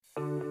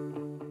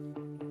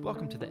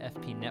Welcome to the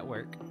FP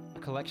Network, a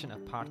collection of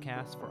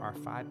podcasts for our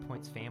 5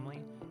 Points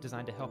family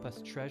designed to help us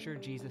treasure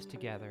Jesus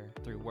together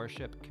through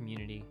worship,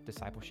 community,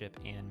 discipleship,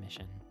 and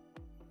mission.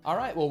 All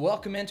right, well,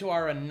 welcome into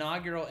our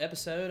inaugural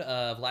episode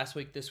of Last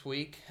Week, This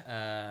Week,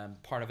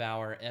 part of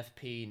our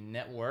FP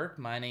Network.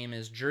 My name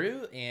is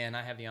Drew, and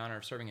I have the honor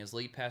of serving as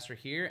lead pastor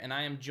here, and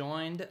I am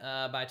joined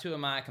by two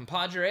of my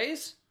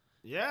compadres.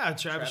 Yeah,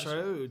 Travis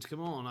Rhodes.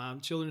 Come on. I'm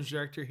children's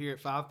director here at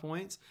 5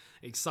 Points.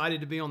 Excited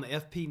to be on the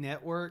FP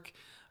Network.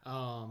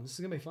 This is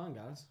going to be fun,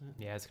 guys.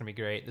 Yeah, it's going to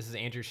be great. This is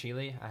Andrew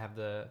Sheely. I have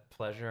the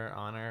pleasure,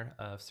 honor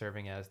of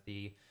serving as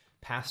the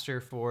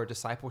pastor for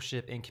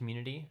discipleship and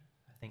community.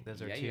 I think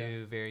those are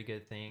two very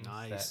good things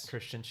that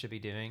Christians should be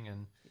doing,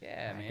 and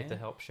get to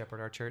help shepherd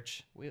our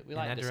church. We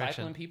like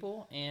discipling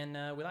people, and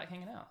we like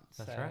hanging out.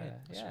 That's right.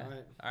 That's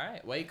right. All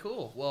right, way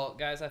cool. Well,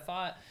 guys, I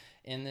thought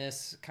in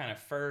this kind of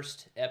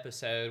first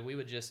episode, we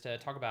would just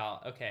talk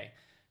about, okay,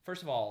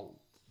 first of all,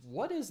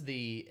 what is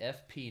the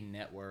FP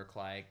Network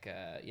like?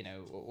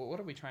 What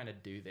are we trying to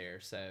do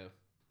there? So,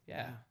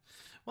 yeah.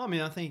 Well, I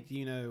mean, I think,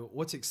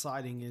 what's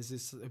exciting is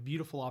it's a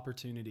beautiful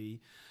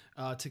opportunity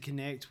to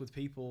connect with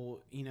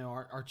people,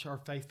 our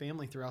faith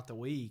family throughout the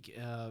week,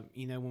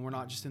 when we're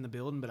not just in the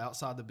building, but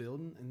outside the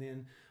building. And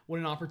then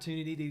what an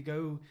opportunity to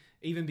go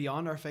even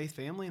beyond our faith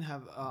family and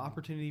have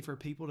opportunity for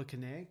people to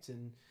connect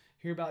and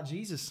hear about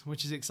Jesus,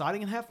 which is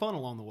exciting, and have fun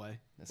along the way.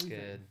 That's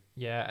good.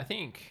 Yeah, I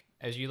think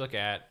as you look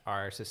at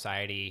our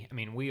society, I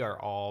mean, we are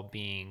all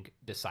being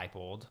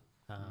discipled.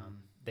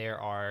 There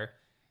are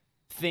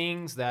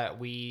things that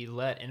we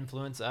let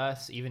influence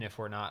us, even if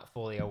we're not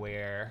fully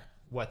aware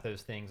what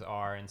those things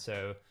are. And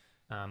so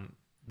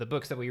the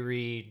books that we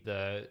read,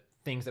 the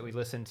things that we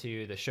listen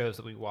to, the shows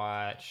that we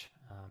watch,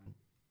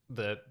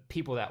 the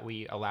people that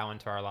we allow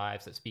into our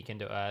lives that speak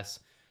into us,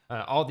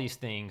 all these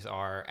things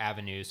are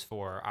avenues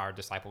for our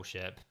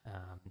discipleship.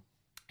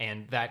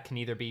 And that can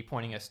either be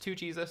pointing us to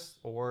Jesus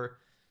or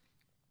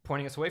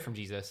pointing us away from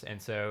Jesus.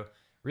 And so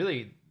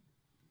really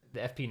the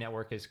FP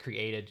Network is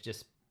created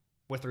just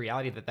with the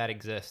reality that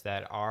exists,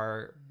 that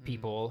our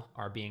people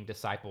are being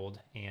discipled.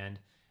 And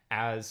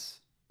as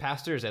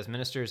pastors, as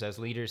ministers, as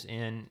leaders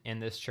in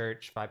this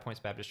church, 5 Points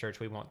Baptist Church,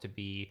 we want to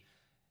be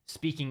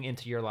speaking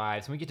into your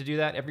lives. And we get to do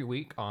that every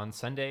week on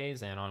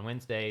Sundays and on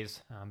Wednesdays.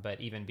 But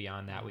even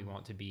beyond that, we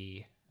want to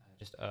be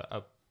just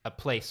a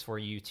place for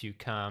you to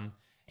come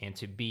and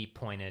to be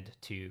pointed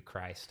to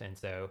Christ. And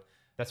so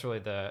that's really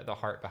the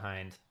heart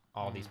behind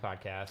all these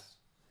podcasts.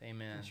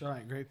 Amen. That's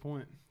right. Great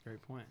point.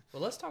 Great point.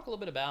 Well, let's talk a little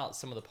bit about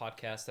some of the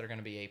podcasts that are going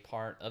to be a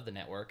part of the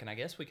network. And I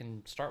guess we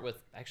can start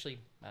with actually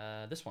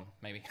this one,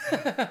 maybe.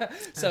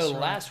 So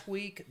last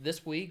week,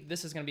 this week,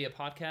 this is going to be a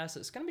podcast.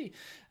 It's going to be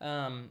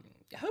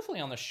hopefully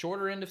on the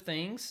shorter end of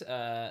things.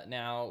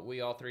 Now,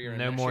 we all three are in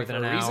no more than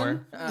an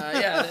hour.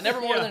 Never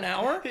more than an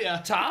hour. Yeah.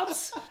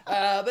 Tops.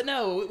 But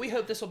no, we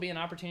hope this will be an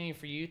opportunity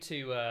for you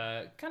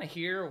to kind of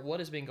hear what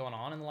has been going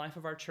on in the life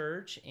of our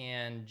church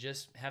and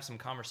just have some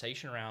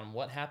conversation around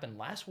what happened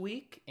last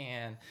week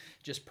and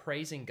just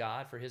praising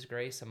God for his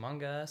grace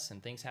among us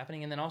and things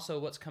happening, and then also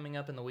what's coming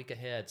up in the week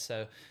ahead.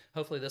 So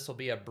hopefully this will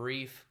be a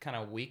brief kind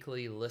of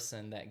weekly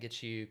listen that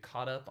gets you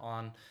caught up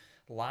on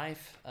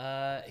life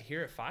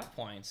here at 5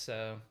 Points.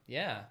 So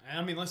yeah,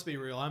 I mean, let's be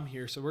real. I'm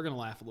here, so we're gonna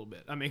laugh a little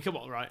bit. I mean, come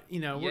on, right?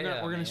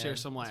 We're gonna share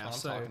some laughs.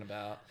 That's what I'm talking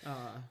about.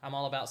 I'm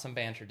all about some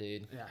banter,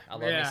 dude. Yeah. I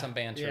love me some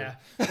banter.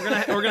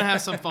 Yeah, we're gonna have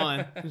some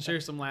fun and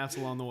share some laughs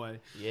along the way.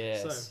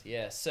 Yes.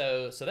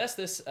 So that's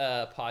this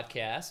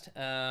podcast.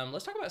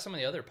 Let's talk about some of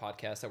the other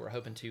podcasts that we're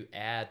hoping to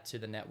add to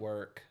the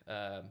network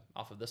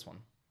off of this one.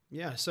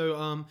 Yeah,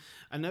 so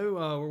I know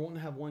we're wanting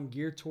to have one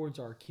geared towards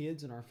our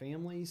kids and our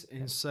families,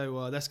 and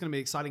so that's going to be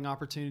an exciting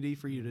opportunity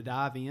for you to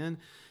dive in,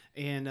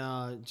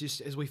 and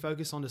just as we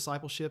focus on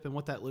discipleship and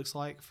what that looks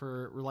like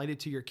for related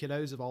to your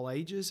kiddos of all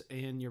ages,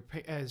 and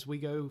as we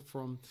go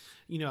from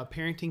a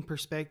parenting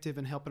perspective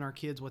and helping our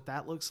kids what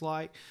that looks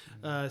like.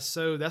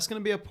 So that's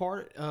going to be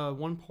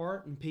one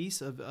part and piece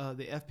of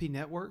the FP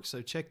Network.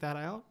 So check that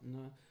out.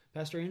 And,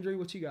 Pastor Andrew,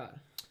 what you got?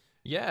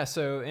 Yeah,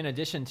 so in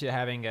addition to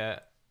having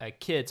a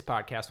kids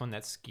podcast, one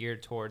that's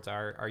geared towards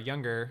our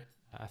younger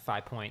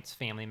 5 Points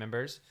family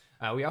members,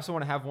 we also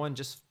want to have one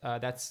just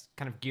that's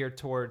kind of geared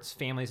towards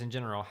families in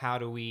general. How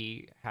do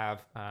we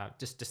have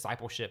just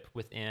discipleship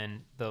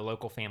within the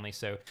local family?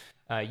 So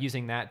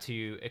using that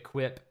to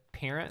equip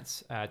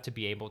parents to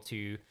be able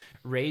to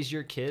raise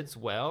your kids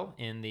well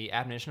in the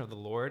admonition of the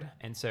Lord.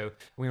 And so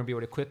we want to be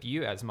able to equip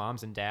you as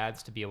moms and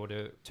dads to be able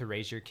to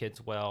raise your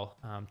kids well,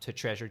 to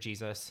treasure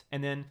Jesus.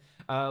 And then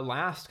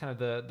last, kind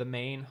of the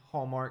main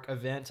hallmark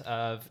event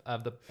of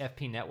the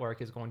FP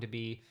Network is going to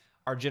be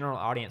our general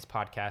audience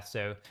podcast.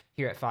 So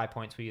here at 5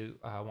 Points, we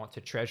want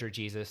to treasure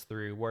Jesus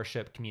through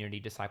worship, community,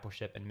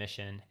 discipleship, and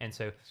mission. And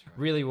so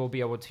really we'll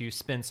be able to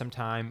spend some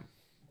time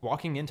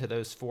walking into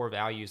those four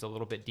values a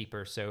little bit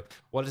deeper. So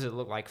what does it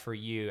look like for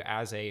you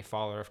as a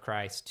follower of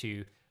Christ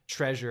to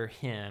treasure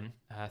him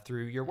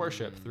through your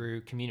worship,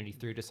 through community,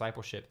 through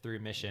discipleship, through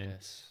mission?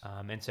 Yes.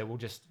 And so we'll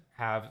just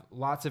have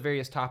lots of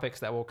various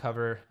topics that we'll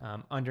cover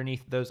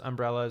underneath those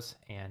umbrellas,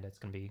 and it's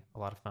going to be a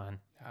lot of fun.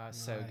 Oh,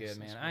 so good,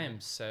 man. I am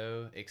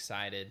so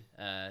excited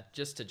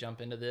just to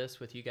jump into this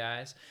with you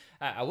guys.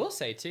 I will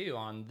say, too,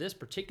 on this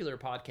particular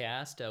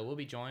podcast, we'll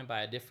be joined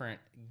by a different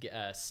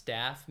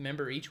staff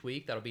member each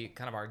week. That'll be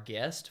kind of our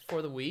guest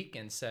for the week.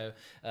 And so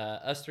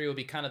us three will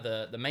be kind of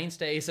the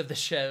mainstays of the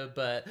show,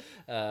 but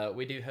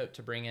we do hope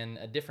to bring in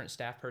a different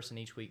staff person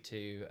each week,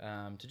 too,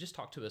 to just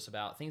talk to us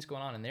about things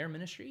going on in their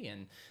ministry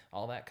and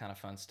all that kind of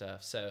fun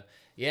stuff. So,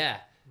 yeah,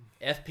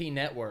 FP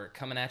Network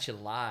coming at you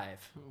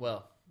live.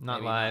 Well, Not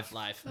maybe live. not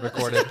live.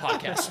 Recorded.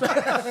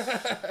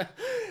 Podcast.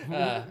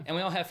 And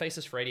we all have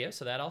faces for radio,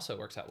 so that also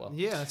works out well.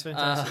 Yeah, that's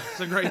fantastic. It's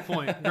a great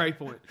point. Great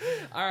point.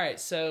 All right,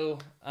 so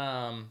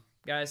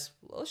guys,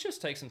 let's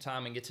just take some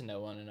time and get to know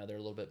one another a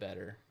little bit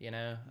better.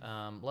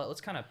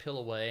 Let's kind of peel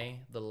away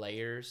the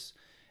layers,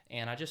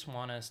 and I just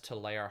want us to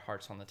lay our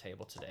hearts on the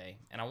table today.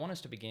 And I want us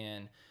to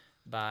begin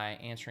by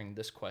answering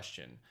this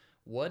question: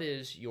 what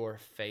is your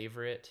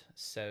favorite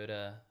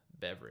soda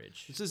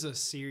beverage? This is a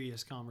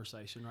serious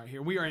conversation right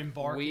here. We are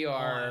embarking. We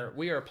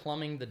are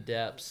plumbing the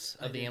depths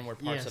of the inward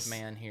parts Yes. of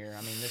man here.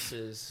 I mean, this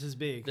is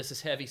big. This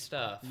is heavy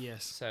stuff.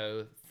 Yes.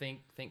 So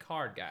think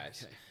hard,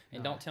 guys. Okay.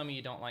 And don't tell me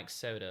you don't like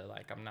soda.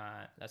 Like, I'm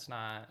not. That's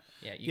not.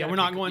 Yeah. Yeah, we're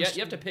not going. You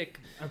have to pick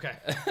Okay.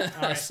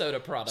 a soda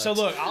product. So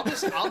look, I'll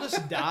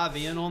just dive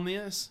in on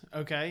this,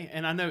 okay?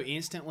 And I know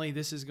instantly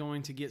this is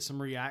going to get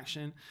some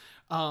reaction.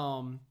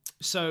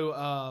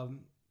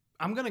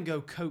 I'm going to go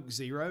Coke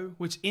Zero,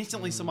 which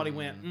instantly somebody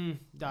went,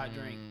 diet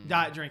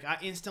drink. I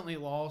instantly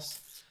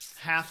lost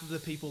half of the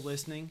people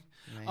listening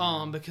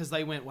because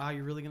they went, wow,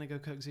 you're really going to go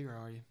Coke Zero,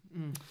 are you?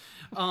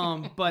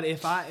 But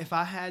if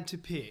I had to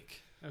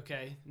pick,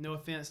 okay, no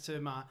offense to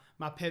my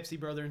Pepsi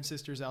brother and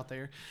sisters out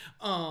there,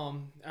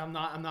 I'm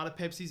not a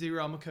Pepsi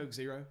Zero, I'm a Coke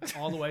Zero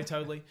all the way,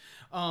 totally.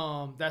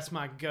 That's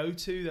my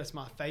go-to. That's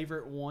my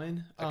favorite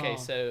one. Okay,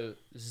 so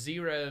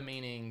zero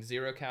meaning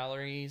 0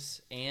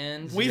 calories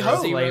and We zero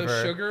hope.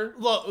 Flavor. sugar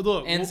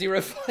Look, and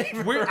 0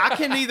 flavor. I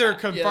can neither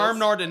confirm Yes.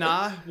 nor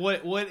deny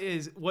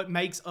what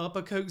makes up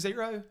a Coke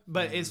Zero,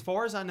 but as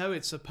far as I know,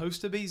 it's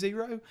supposed to be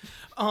zero.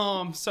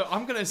 So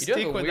I'm gonna You do stick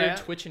have a with weird that.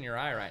 twitch in your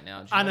eye right now.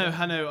 Did you I know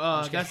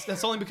know. that?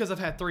 That's only because I've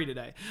had 3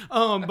 today.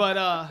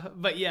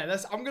 But yeah,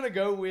 I'm gonna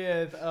go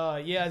with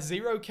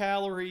 0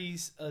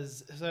 calories.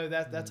 So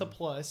that's a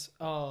plus.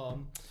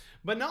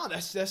 But no,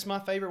 that's my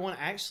favorite one.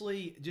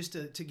 Actually, just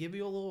to give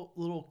you a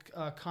little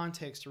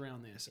context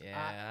around this.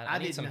 Yeah, I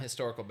need did some not-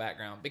 historical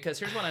background because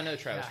here's what I know,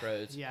 Travis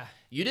Rhodes. Yeah.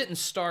 You didn't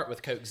start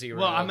with Coke Zero.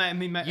 Well, I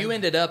mean, you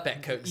ended up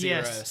at Coke Zero.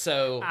 Yes.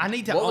 So I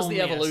need to what was own the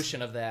this.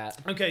 evolution of that?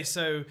 Okay,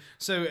 so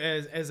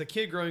as a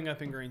kid growing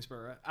up in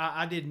Greensboro,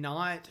 I did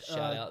not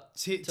Shout out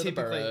to the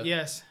typically borough.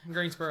 yes,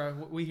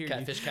 Greensboro, we hear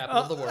Catfish you.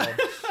 capital of the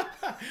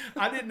world.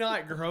 I did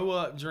not grow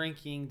up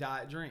drinking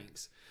diet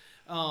drinks.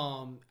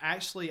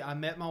 Actually, I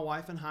met my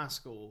wife in high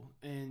school,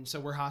 and so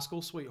we're high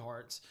school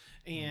sweethearts.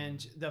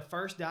 And the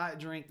first diet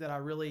drink that I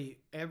really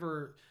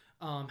ever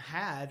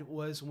had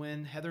was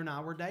when Heather and I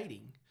were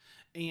dating.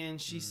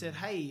 And she said,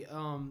 hey,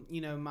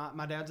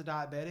 my dad's a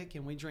diabetic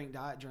and we drink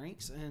diet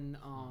drinks. And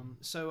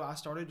so I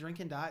started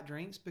drinking diet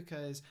drinks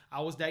because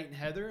I was dating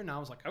Heather and I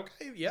was like,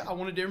 okay, yeah, I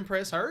wanted to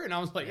impress her. And I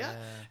was like, yeah.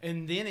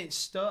 And then it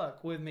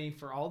stuck with me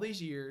for all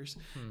these years.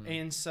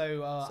 And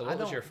so, So what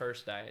was your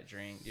first diet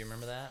drink? Do you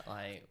remember that?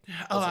 Like,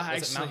 Oh, was it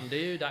actually- Mountain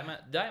Dew?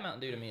 Diet Mountain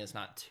Dew to me is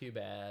not too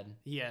bad.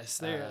 Yes,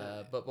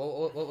 there. But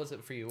what was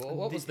it for you?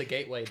 What was the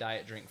gateway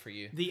diet drink for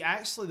you? The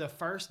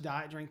first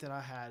diet drink that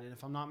I had, and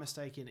if I'm not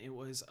mistaken, it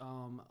was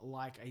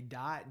like a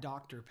Diet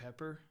Dr.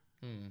 Pepper.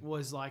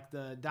 Was like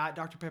the Diet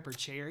Dr. Pepper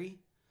cherry.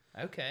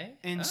 Okay.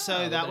 And Oh, so a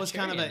little that bit was of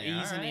kind of cherry an in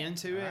there. easing All right.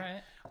 into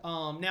it.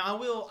 All right. Now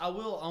I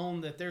will own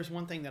that there's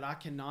one thing that I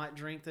cannot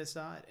drink this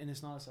diet, and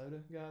it's not a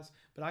soda, guys.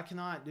 But I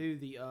cannot do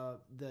the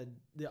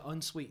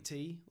unsweet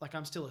tea. Like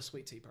I'm still a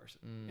sweet tea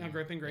person. I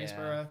grew up in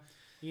Greensboro.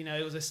 You know,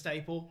 it was a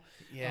staple.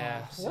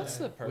 Yeah. What's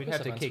the purpose We'd have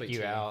of to kick unsweet you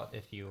tea? out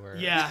if you were.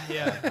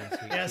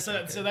 Yeah.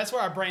 So that's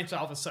where I branched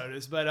off of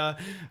sodas.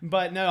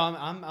 But no,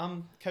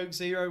 I'm Coke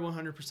Zero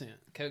 100%.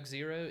 Coke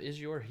Zero is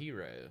your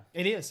hero.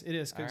 It is.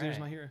 Coke All Zero's right.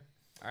 my hero.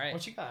 All right.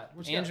 What you got?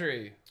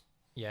 Andrew.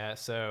 Yeah,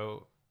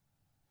 so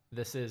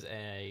this is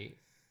a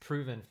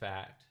proven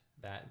fact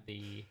that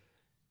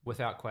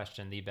without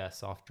question, the best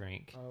soft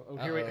drink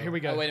Here we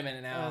go. Oh, wait a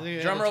minute now. Yeah,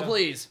 Drum roll, so-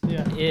 please.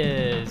 Yeah.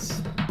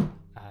 is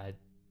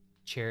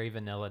cherry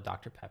vanilla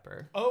Dr.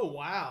 Pepper. Oh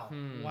wow!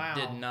 Wow.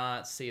 Did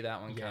not see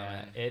that one Yeah,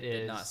 coming. it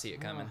Did is not see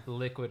it coming.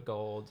 liquid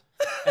gold.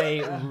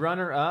 A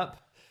runner-up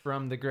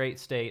from the great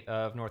state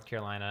of North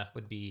Carolina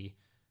would be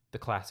the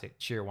classic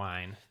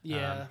Cheerwine.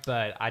 Yeah.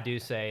 But I do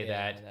say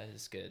Yeah, that that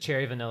is good.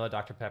 cherry vanilla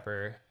Dr.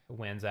 Pepper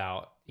wins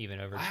out even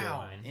over Wow.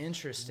 Cheerwine.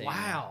 Interesting.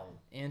 Wow.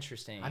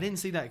 Interesting. I didn't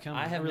see that coming.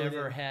 I have really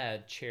never didn't.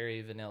 had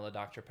cherry vanilla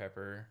Dr.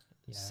 Pepper.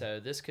 Yeah.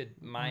 So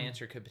my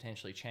answer could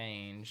potentially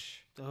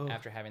change Oh.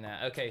 after having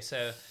that. Okay,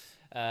 so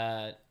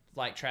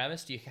like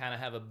Travis, do you kind of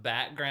have a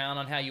background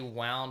on how you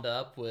wound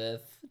up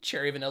with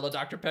cherry vanilla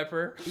Dr.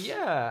 Pepper?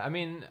 Yeah, I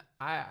mean,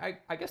 I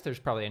guess there's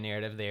probably a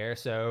narrative there.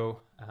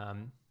 So,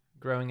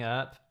 growing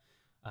up,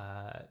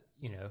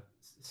 you know,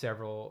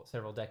 several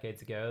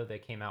decades ago, they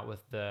came out with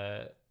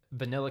the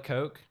vanilla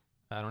Coke.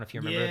 I don't know if you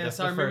remember Yes,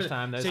 the I remember first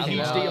time those It's a came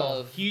huge out.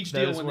 deal. Huge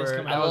deal those when this were-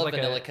 came I that out. was love like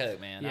vanilla a-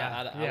 Coke, man.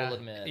 Yeah, I will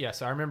admit. Yeah,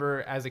 so I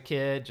remember as a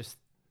kid just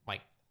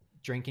like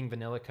drinking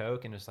vanilla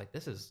Coke and just like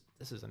this is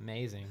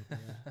amazing.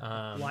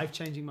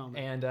 Life-changing moment.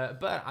 And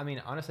but I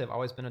mean honestly I've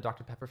always been a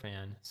Dr. Pepper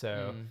fan.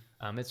 So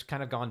it's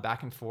kind of gone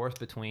back and forth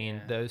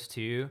between those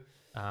two.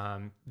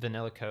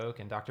 Vanilla Coke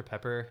and Dr.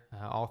 Pepper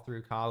all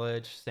through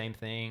college, same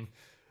thing.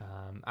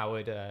 I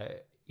would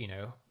you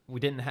know, we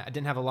didn't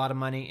have a lot of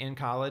money in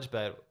college,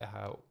 but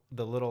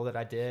the little that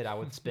I did, I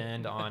would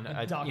spend on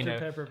Dr. you know,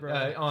 Pepper,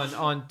 bro.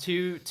 on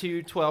two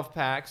 12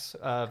 packs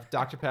of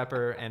Dr.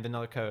 Pepper and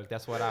vanilla Coke.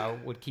 That's what I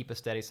would keep a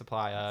steady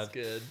supply of.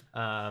 That's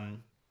good.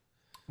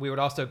 We would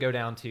also go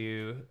down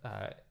to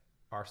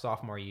our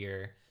sophomore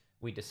year.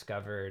 We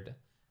discovered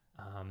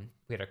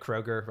we had a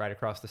Kroger right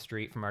across the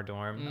street from our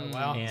dorm. Oh,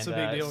 wow. And, It's a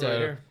big deal so right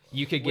here.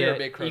 You could We're get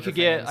big Kroger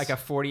get fans. like a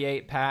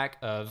 48 pack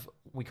of,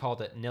 we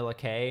called it Nilla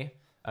K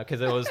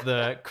because it was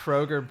the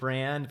Kroger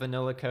brand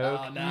vanilla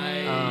Coke. Oh,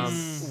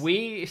 nice.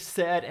 We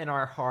said in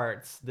our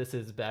hearts this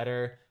is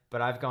better,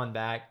 but I've gone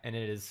back and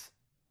it is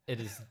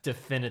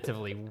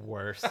definitively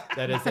worse.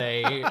 That is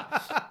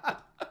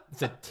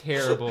it's a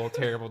terrible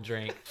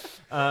drink.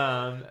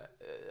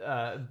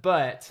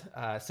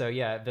 So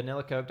yeah,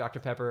 vanilla Coke, Dr.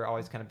 Pepper,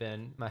 always kind of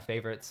been my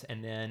favorites.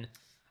 And then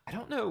I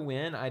don't know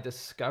when I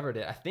discovered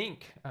it. I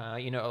think,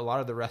 you know, a lot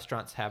of the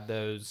restaurants have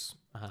those,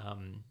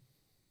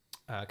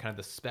 kind of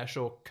the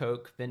special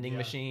Coke vending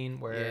machine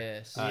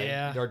where,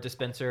 Yes. or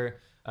dispenser,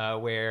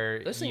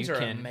 where Those things you are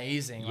can,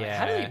 amazing. Like, Yeah.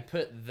 how do they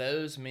put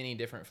those many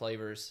different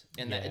flavors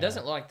in that? It Yeah.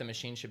 doesn't look like the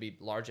machine should be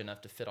large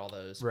enough to fit all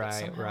those. But Right,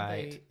 somehow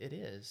right. it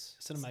is.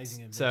 It's an amazing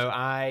invention. So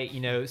I, you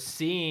know,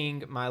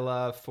 seeing my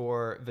love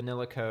for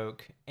vanilla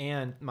Coke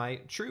and my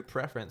true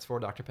preference for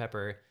Dr.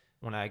 Pepper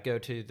when I go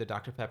to the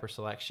Dr. Pepper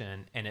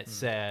selection and it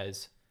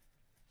says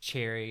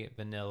cherry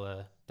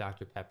vanilla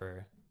Dr.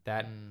 Pepper,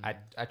 that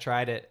I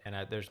tried it and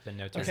there's been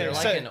no turning Is there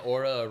back. like an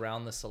aura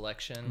around the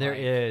selection? There like,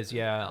 is,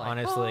 yeah,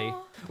 honestly.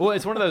 Well,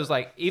 it's one of those,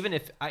 like, even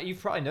if you've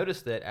probably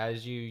noticed that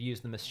as you use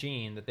the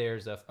machine that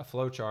there's a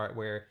flow chart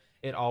where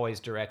it always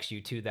directs you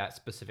to that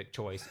specific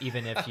choice,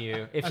 even if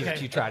you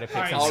try to pick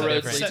All right, All something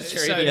roads different. lead to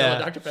cherry So- vanilla yeah.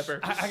 Dr. Pepper.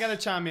 I got to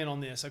chime in on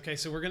this. Okay,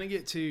 so we're gonna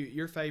get to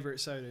your favorite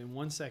soda in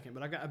 1 second,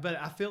 but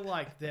I feel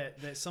like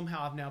that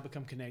somehow I've now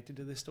become connected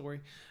to this story.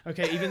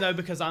 Okay, even though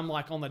because I'm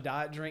like on the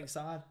diet drink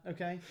side.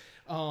 Okay,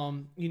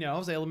 you know, I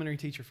was an elementary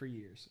teacher for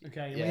years.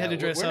 Okay, and we had to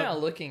dress we're up. now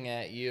looking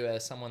at you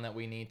as someone that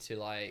we need to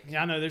like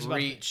Yeah, I know there's about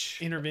reach.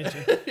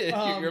 intervention.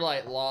 You're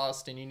like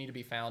lost and you need to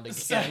be found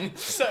again.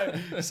 So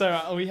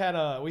we had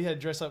to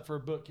dress up for a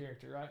book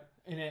character, right?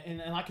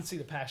 And I could see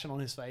the passion on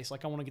his face.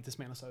 Like, I want to get this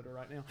man a soda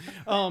right now.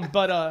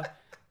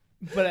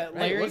 But at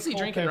Larry What's he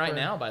drinking right Culpepper-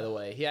 now, by the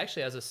way? He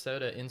actually has a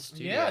soda in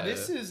studio. Yeah,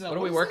 this is. what are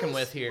we what's working this?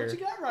 with here? What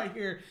you got right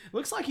here?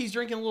 Looks like he's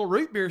drinking a little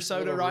root beer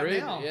soda Little right root-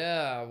 now.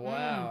 Yeah,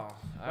 wow.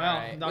 All Wow,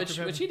 right. Dr. Which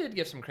Pepper. he did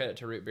give some credit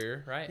to root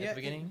beer, right? Yeah, At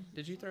the beginning?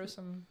 Did you throw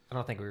some? I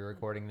don't think we were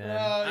recording then.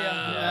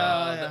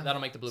 Yeah.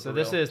 That'll make the blooper So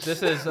this reel.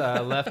 is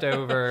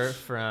leftover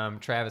from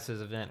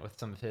Travis's event with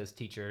some of his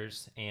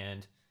teachers.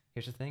 And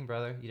here's the thing,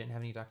 brother: you didn't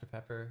have any Dr.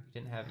 Pepper.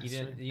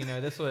 You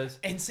know, this was.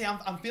 And see,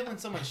 I'm feeling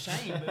so much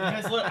shame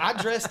because look, I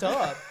dressed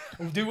up.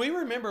 Do we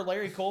remember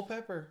Larry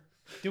Culpepper?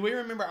 Do we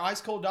remember Ice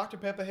Cold Dr.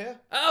 Pepper here?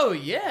 Oh,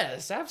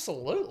 yes,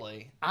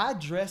 absolutely. I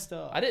dressed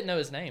up. I didn't know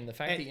his name. The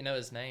fact that you know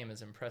his name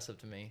is impressive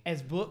to me.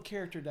 As book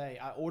character day,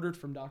 I ordered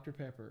from Dr.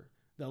 Pepper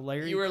the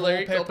Larry. You were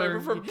Larry Culpepper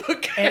for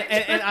book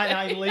and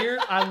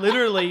I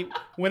literally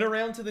went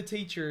around to the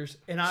teachers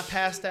and I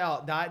passed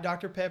out Diet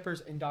Dr.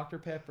 Peppers and Dr.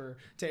 Pepper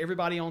to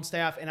everybody on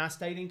staff, and I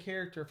stayed in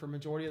character for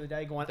majority of the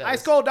day going, That Ice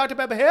is- Cold Dr.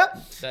 Pepper here,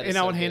 that is and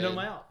I so would hand good. them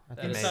out. That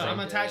And is so so I'm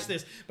good. attached to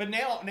this, but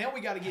now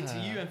we got to get to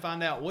you and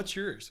find out what's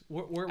yours.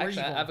 Where are you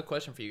Actually, going? I have a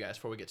question for you guys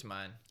before we get to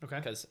mine. Okay.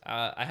 Because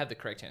I have the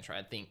correct answer,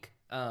 I think.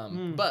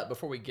 But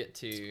before we get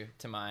to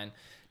mine,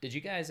 did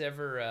you guys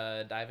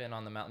ever dive in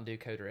on the Mountain Dew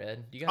Code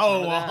Red? Do you guys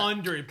Oh, remember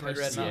that? 100%. Code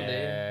Red Mountain Dew.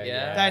 Yeah,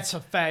 Yeah. That's a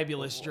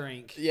fabulous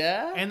drink.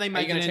 Yeah. And they make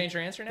Are you gonna it in- change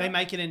your answer now? They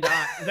make it in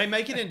diet. They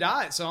make it in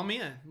diet, so I'm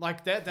in.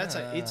 Like that.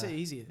 It's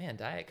easy. Man,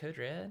 Diet Code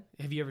Red?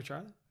 Have you ever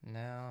tried it?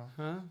 No.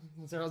 Huh?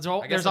 There's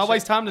I guess there's I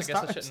always should- time to I guess I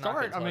start. shouldn't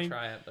knock it Start. I until mean,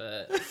 try it,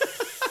 but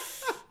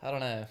I don't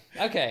know.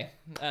 Okay.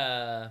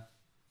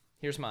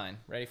 Here's mine.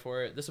 Ready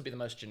for it? This will be the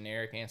most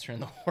generic answer in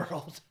the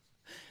world.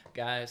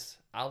 Guys,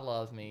 I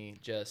love me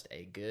just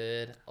a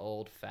good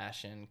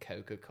old-fashioned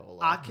Coca-Cola.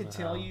 I could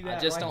tell you that.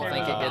 I just right don't there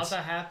think was it about gets- to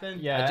happen.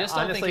 Yeah, I just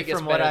don't think honestly, it gets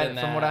from what better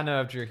than from what I that.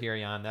 know of Drew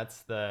Hirion,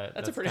 that's a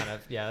pretty- kind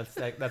of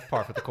that's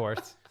par for the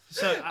course.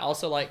 So I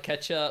also like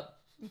ketchup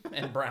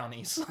and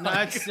brownies.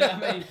 that's. I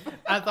mean,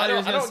 I thought I he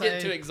was don't gonna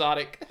get too say.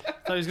 exotic.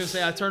 I was gonna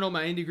say I turn on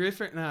my Andy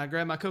Griffith and I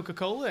grab my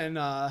Coca-Cola and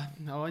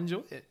I'll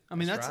enjoy it. I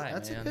mean That's right,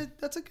 man.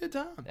 that's a good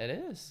time. It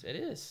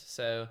is.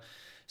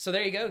 So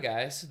there you go,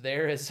 guys.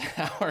 There is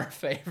our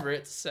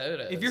favorite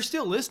sodas. If you're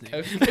still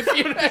listening.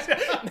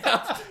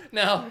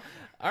 Now,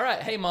 all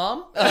right. Hey,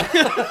 Mom. Oh,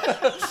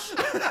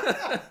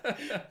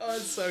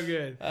 it's so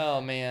good. Oh,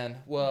 man.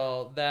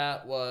 Well,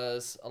 that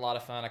was a lot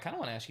of fun. I kind of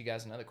want to ask you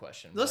guys another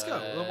question. Let's go.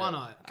 Well, why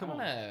not? Come on.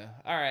 Know.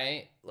 All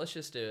right. Let's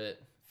just do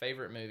it.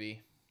 Favorite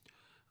movie?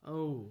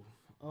 Oh,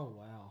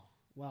 wow.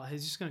 Wow,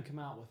 he's just going to come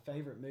out with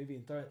favorite movie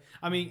and throw it.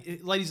 I mean,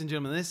 ladies and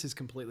gentlemen, this is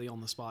completely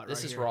on the spot This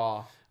right is here.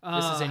 raw.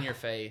 This is in your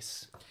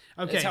face.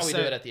 Okay, That's how we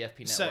do it at the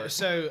FP Network.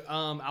 So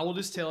I will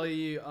just tell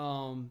you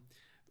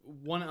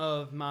one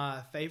of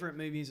my favorite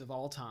movies of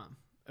all time,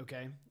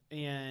 okay?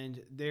 And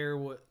there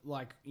was,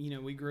 like,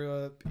 we grew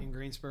up in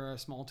Greensboro, a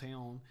small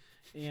town,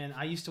 and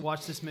I used to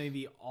watch this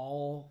movie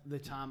all the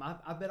time.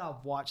 I bet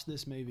I've watched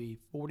this movie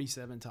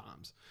 47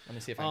 times. Let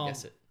me see if I can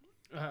guess it.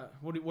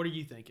 What are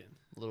you thinking?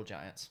 Little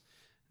Giants.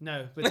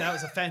 No, but that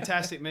was a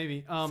fantastic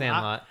movie.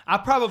 Sandlot. I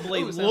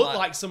probably Ooh, look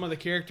like some of the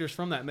characters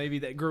from that movie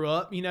that grew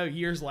up,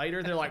 years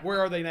later. They're like, where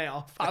are they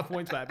now? 5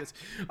 points, Baptist.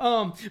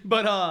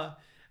 But I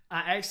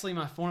actually,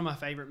 one of my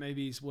favorite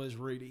movies was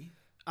Rudy.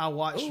 I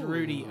watched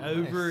Rudy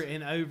over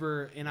and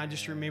over, and I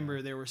just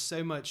remember there was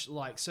so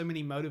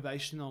many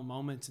motivational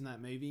moments in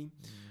that movie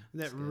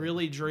that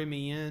really drew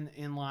me in.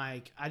 And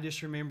I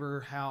just remember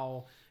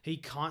how he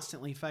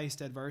constantly faced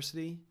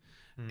adversity.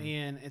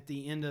 And at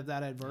the end of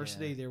that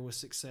adversity, there was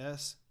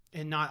success.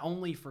 And not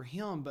only for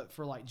him, but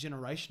for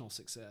generational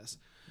success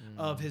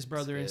of his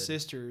brother and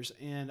sisters.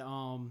 And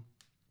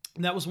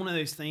that was one of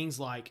those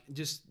things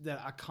just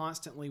that I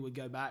constantly would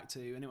go back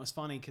to. And it was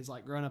funny because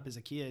growing up as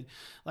a kid,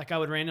 I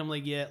would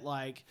randomly get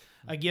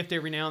a gift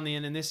every now and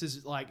then. And this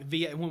is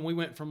when we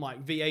went from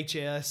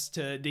VHS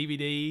to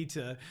DVD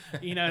to,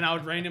 and I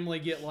would randomly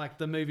get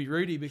the movie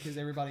Rudy because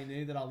everybody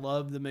knew that I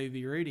loved the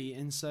movie Rudy.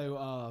 And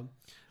so,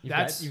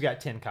 you've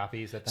got 10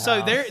 copies at the so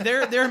house.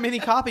 there are many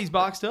copies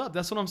boxed up.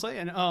 That's what I'm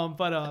saying.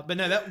 But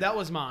no, that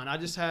was mine.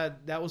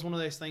 That was one of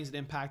those things that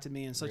impacted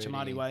me in such a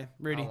mighty way.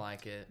 Rudy, I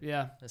like it.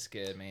 Yeah, that's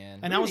good, man.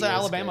 And I was an Rudy is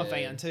Alabama good.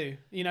 fan too.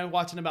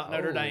 Watching about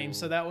Notre Dame,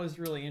 so that was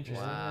really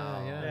interesting.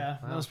 Wow. Yeah,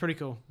 that was pretty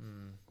cool.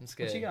 That's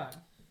good. What you got?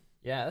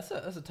 Yeah,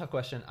 that's a tough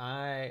question.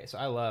 I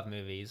love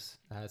movies.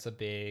 It's a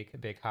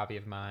big hobby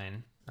of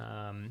mine.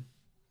 I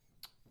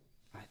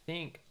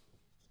think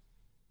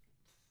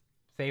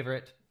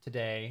favorite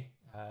today.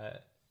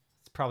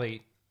 It's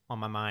probably on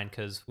my mind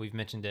because we've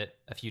mentioned it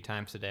a few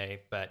times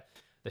today, but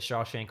The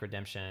Shawshank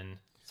Redemption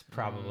is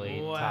probably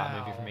the top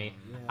movie for me.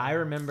 Yeah. I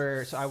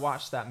remember, so I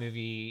watched that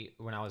movie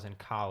when I was in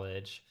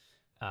college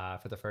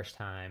for the first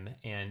time,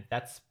 and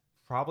that's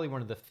probably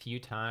one of the few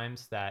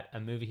times that a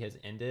movie has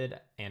ended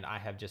and I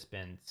have just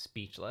been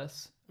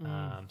speechless.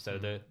 So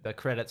the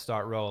credits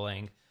start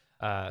rolling.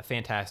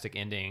 Fantastic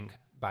ending,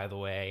 by the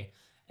way.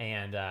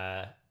 And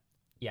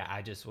yeah,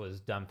 I just was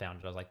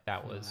dumbfounded. I was like,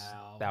 that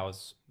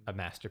was a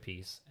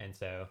masterpiece. And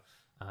so,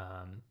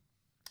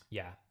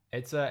 yeah,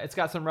 it's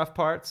got some rough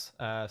parts.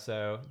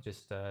 So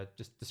just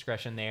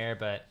discretion there,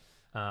 but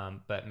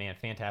man,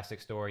 fantastic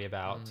story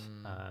about,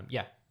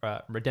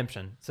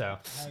 redemption. So,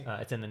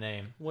 it's in the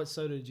name. What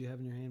soda did you have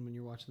in your hand when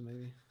you were watching the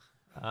movie?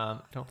 I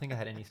don't think I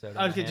had any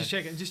soda. Okay, just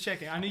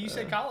checking. I knew you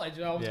said college.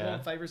 I was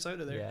going favorite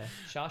soda there. Yeah.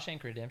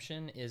 Shawshank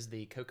Redemption is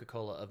the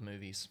Coca-Cola of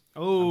movies.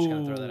 Oh, I'm just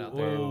gonna throw that out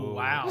there. Whoa.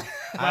 Wow.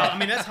 Well, I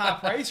mean, that's high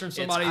praise from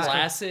somebody. It's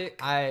classic.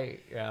 And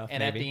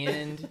And at the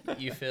end,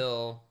 you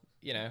feel,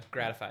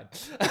 gratified.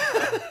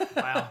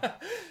 Wow.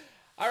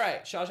 All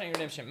right, Shawshank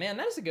Redemption. Man,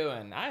 that is a good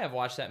one. I have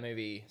watched that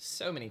movie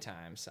so many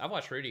times. I've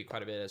watched Rudy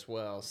quite a bit as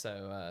well,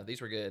 so these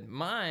were good.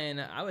 Mine,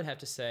 I would have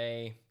to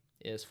say,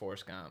 is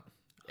Forrest Gump.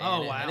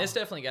 Oh, wow. And it's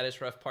definitely got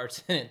its rough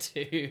parts in it,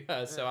 too.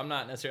 So I'm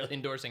not necessarily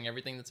endorsing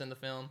everything that's in the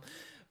film.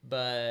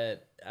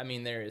 But, I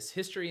mean, there is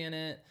history in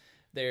it.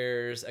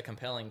 There's a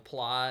compelling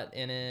plot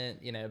in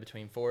it,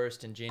 between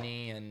Forrest and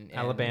Jenny. And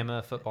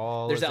Alabama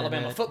football. There's is in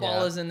Alabama it.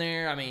 football is in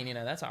there. I mean,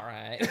 that's all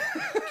right.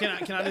 Can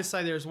I just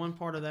say there's one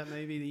part of that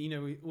movie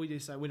that we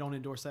just say we don't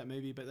endorse that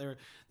movie, but there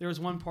was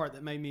one part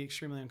that made me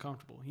extremely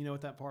uncomfortable. You know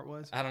what that part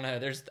was? I don't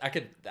know. I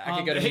could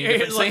go to a few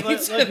different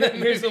scenes.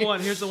 Here's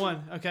the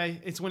one.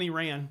 Okay, it's when he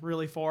ran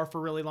really far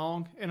for really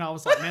long, and I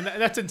was like, man,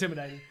 that's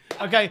intimidating.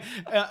 Okay,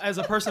 as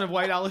a person of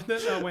weight, I looked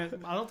at it and I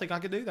went, I don't think I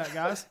could do that,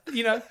 guys.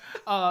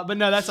 But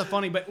no, that's a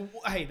funny. But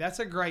hey, that's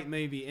a great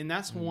movie, and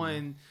that's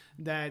one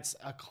that's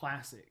a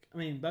classic. I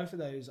mean, both of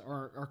those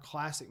are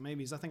classic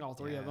movies. I think all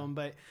three of them.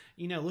 But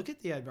look at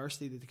the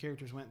adversity that the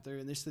characters went through,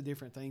 and just the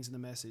different things in the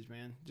message,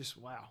 man. Just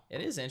wow. It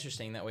is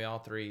interesting that we all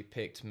three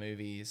picked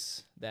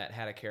movies that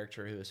had a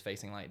character who was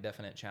facing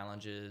definite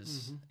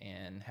challenges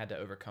and had to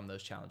overcome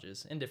those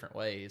challenges in different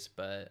ways.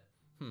 But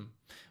I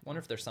wonder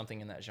if there's something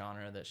in that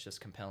genre that's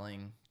just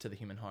compelling to the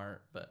human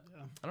heart, but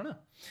I don't know.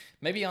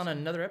 Maybe on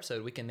another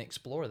episode we can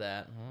explore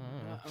that.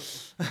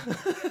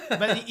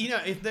 But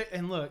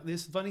and look,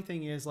 this funny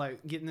thing is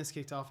getting this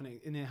kicked off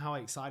and how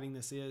exciting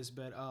this is.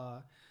 But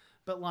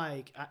But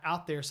like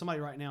out there,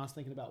 somebody right now is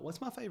thinking about what's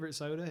my favorite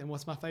soda and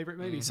what's my favorite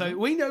movie. So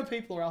we know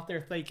people are out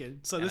there thinking.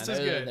 So And this I is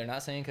know good. They're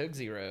not saying Coke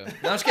Zero.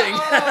 No, I'm just kidding.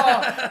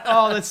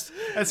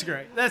 That's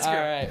great. That's All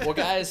great. right. Well,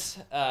 guys,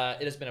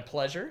 it has been a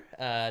pleasure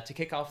to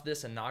kick off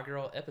this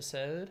inaugural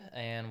episode,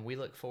 and we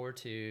look forward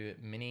to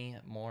many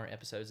more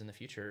episodes in the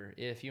future.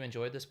 If you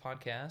enjoyed this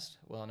podcast,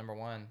 well, number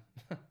one,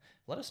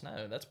 let us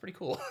know. That's pretty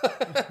cool.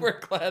 We're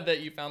glad that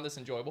you found this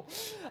enjoyable.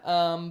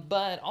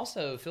 But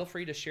also, feel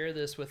free to share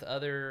this with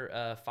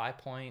other 5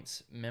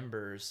 Points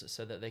members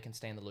so that they can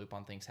stay in the loop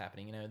on things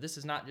happening. You know, this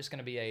is not just going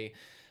to be a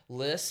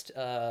list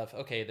of,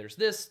 okay, there's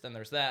this, then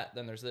there's that,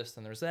 then there's this,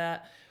 then there's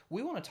that.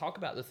 We want to talk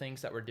about the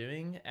things that we're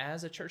doing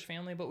as a church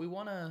family, but we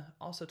want to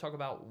also talk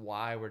about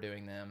why we're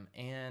doing them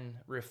and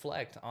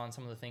reflect on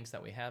some of the things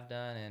that we have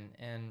done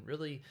and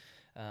really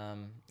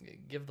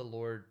give the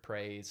Lord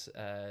praise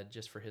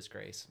just for his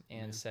grace.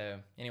 And so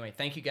anyway,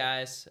 thank you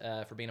guys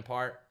for being a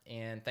part,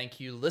 and thank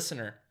you,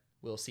 listener.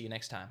 We'll see you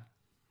next time.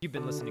 You've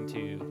been listening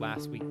to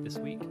Last Week, This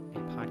Week, a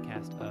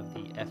podcast of the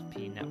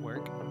FP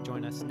Network.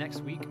 Join us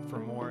next week for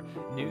more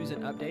news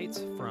and updates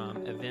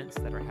from events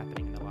that are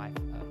happening in the life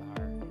of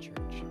our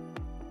church.